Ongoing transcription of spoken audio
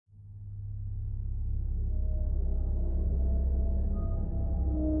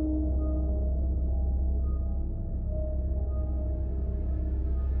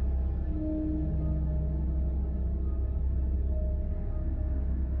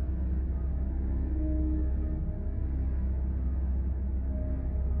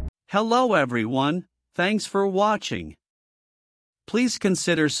Hello everyone, thanks for watching. Please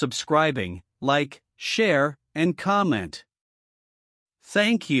consider subscribing, like, share, and comment.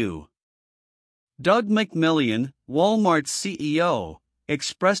 Thank you. Doug McMillion, Walmart's CEO,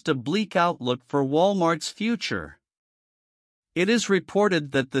 expressed a bleak outlook for Walmart's future. It is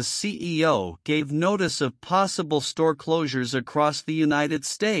reported that the CEO gave notice of possible store closures across the United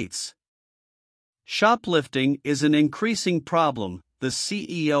States. Shoplifting is an increasing problem, the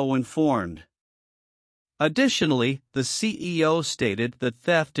CEO informed. Additionally, the CEO stated that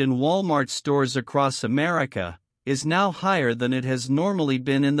theft in Walmart stores across America is now higher than it has normally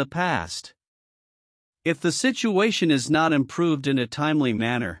been in the past. If the situation is not improved in a timely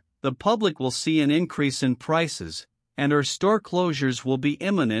manner, the public will see an increase in prices, and our store closures will be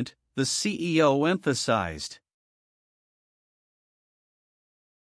imminent, the CEO emphasized.